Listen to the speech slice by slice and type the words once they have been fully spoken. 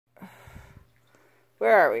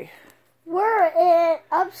Where are we? We're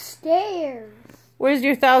upstairs. Where's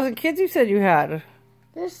your 1,000 kids you said you had?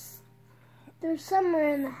 They're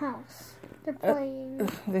somewhere in the house. They're playing.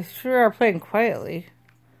 They sure are playing quietly.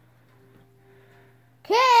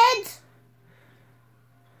 Kids!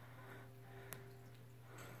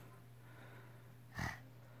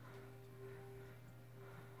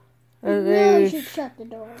 You really should shut the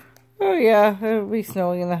door. Oh yeah, it'll be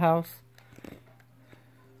snowing in the house.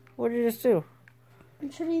 What did you just do? I'm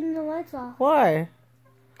shutting the lights off. Why?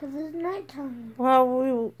 Because it's nighttime.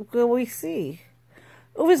 Well, we see.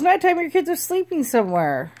 Oh, it's nighttime. Your kids are sleeping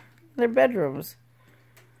somewhere in their bedrooms.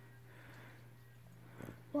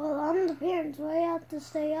 Well, I'm the parents, so I have to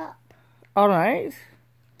stay up. All night?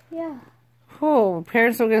 Yeah. Oh,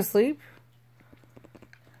 parents don't get to sleep?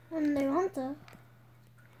 When they want to.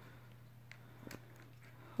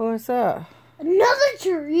 What's that? Another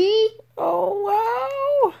tree! Oh,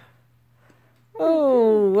 wow!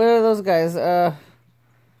 Oh, what are those guys?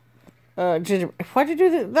 Why'd you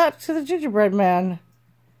do that to the gingerbread man?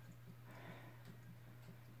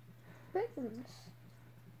 Chickens.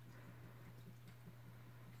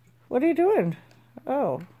 What are you doing?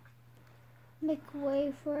 Oh. Make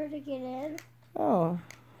way for her to get in. Oh.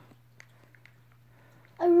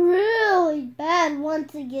 I really bad want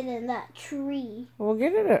to get in that tree. We'll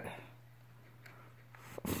get in it.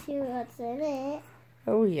 See what's in it.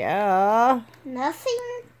 Oh, yeah. Nothing?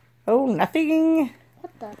 Oh, nothing.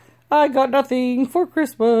 What the? I got nothing for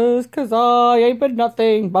Christmas, 'cause I ain't been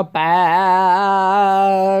nothing but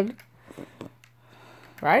bad.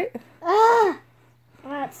 Right? Ah!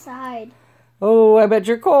 I'm outside. Oh, I bet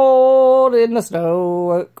you're cold in the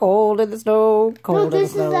snow, cold in the snow, cold in the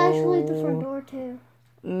snow. No, this is actually the front door, too.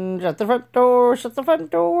 Shut the front door, shut the front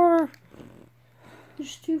door.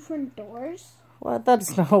 There's 2 front doors. What?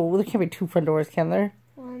 That's no, there can't be 2 front doors, can there?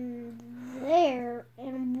 One there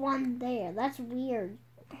and one there. That's weird.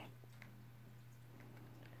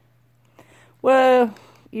 Well,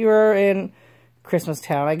 you're in Christmas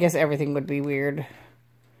Town. I guess everything would be weird.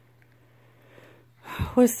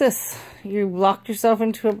 What's this? You locked yourself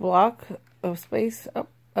into a block of space? Up,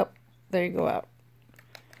 up. There you go out.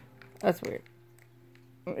 That's weird.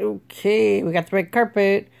 Okay, we got the red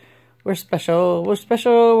carpet. We're special. We're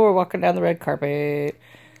special. We're walking down the red carpet.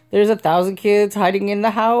 There's 1,000 kids hiding in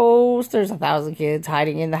the house. There's 1,000 kids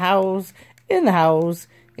hiding in the house. In the house.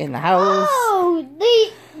 In the house. Oh,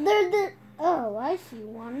 they're the... Oh, I see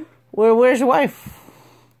one. Where's your wife?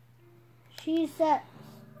 She's at...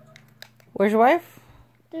 Where's your wife?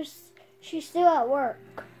 She's still at work.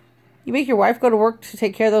 You make your wife go to work to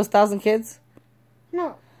take care of those 1,000 kids?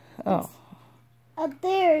 No. Oh. Up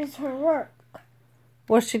there is her work.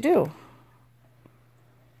 What's she do?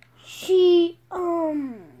 She,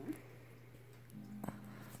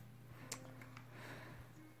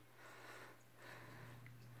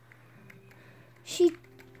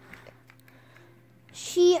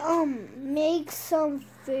 makes some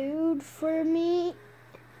food for me.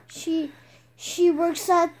 She works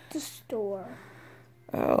at the store.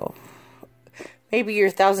 Oh. Maybe your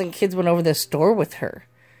 1,000 kids went over to the store with her.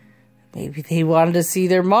 Maybe they wanted to see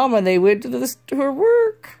their mom and they went to her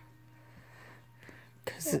work.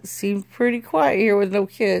 Because it seemed pretty quiet here with no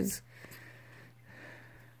kids.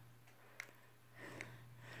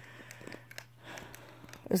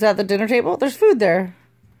 Is that the dinner table? There's food there.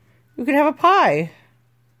 You can have a pie.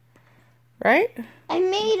 Right? I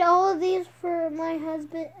made all of these for my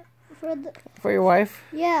husband. For your wife?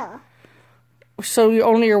 Yeah. So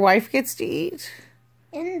only your wife gets to eat?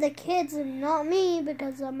 And the kids and not me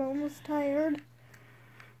because I'm almost tired.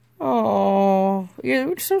 Oh,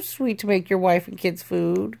 you're so sweet to make your wife and kids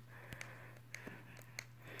food.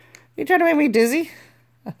 You trying to make me dizzy?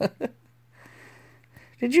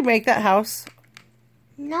 Did you make that house?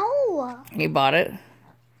 No. You bought it?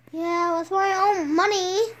 Yeah, with my own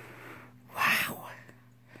money. Wow.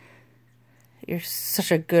 You're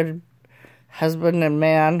such a good husband and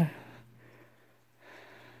man.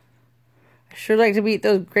 I sure like to meet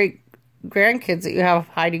those great grandkids that you have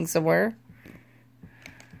hiding somewhere.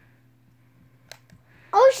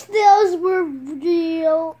 I wish those were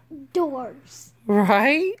real doors.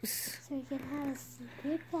 Right? So you can have a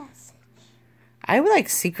secret passage. I would like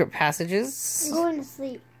secret passages. I'm going to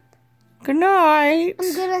sleep. Good night.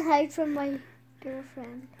 I'm going to hide from my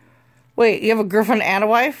girlfriend. Wait, you have a girlfriend and a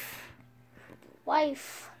wife?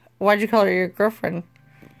 Wife. Why'd you call her your girlfriend?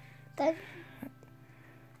 That.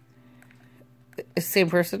 It's the same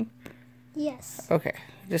person? Yes. Okay,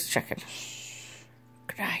 just checking.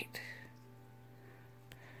 Good night.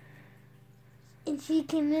 And she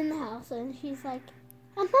came in the house and she's like,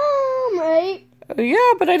 I'm home, right? Oh,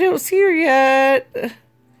 yeah, but I don't see her yet.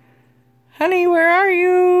 Honey, where are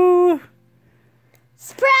you?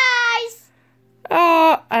 Surprise!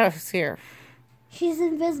 Oh, I don't see her. She's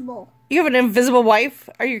invisible. You have an invisible wife?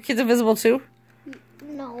 Are your kids invisible too?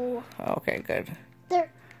 No. Okay, good.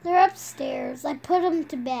 They're upstairs. I put them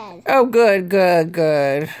to bed. Oh, good, good,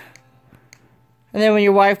 good. And then when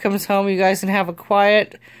your wife comes home, you guys can have a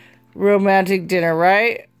quiet, romantic dinner,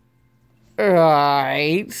 right?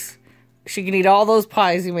 Right. She can eat all those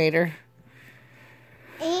pies you made her.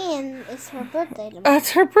 And it's her birthday tomorrow.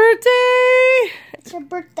 It's her birthday! It's her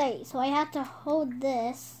birthday, so I have to hold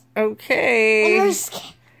this. Okay. And there's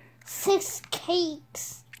 6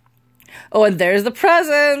 cakes. Oh, and there's the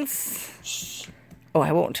presents. Shh. Oh,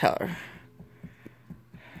 I won't tell her.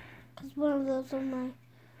 Because one of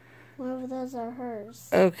those are hers.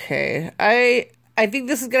 Okay. I think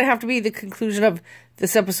this is going to have to be the conclusion of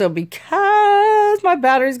this episode because my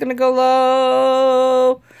battery's going to go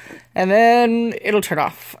low. And then it'll turn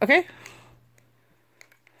off. Okay?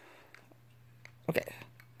 Okay.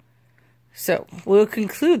 So, we'll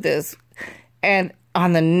conclude this. And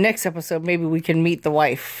on the next episode, maybe we can meet the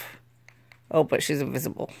wife. Oh, but she's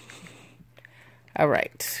invisible. All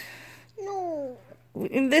right. No.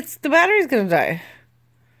 The battery's going to die.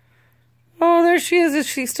 Oh, there she is. Is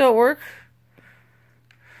she still at work?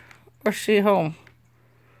 Or is she home?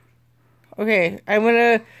 Okay,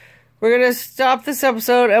 we're gonna stop this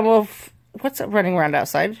episode and what's that running around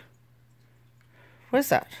outside? What is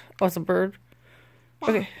that? Oh, it's a bird. Bat.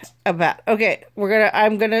 Okay, a bat. Okay,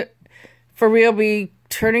 I'm gonna, for real, be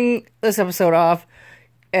turning this episode off,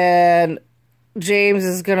 and James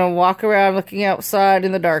is gonna walk around looking outside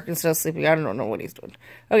in the dark instead of sleeping. I don't know what he's doing.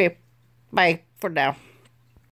 Okay, bye for now.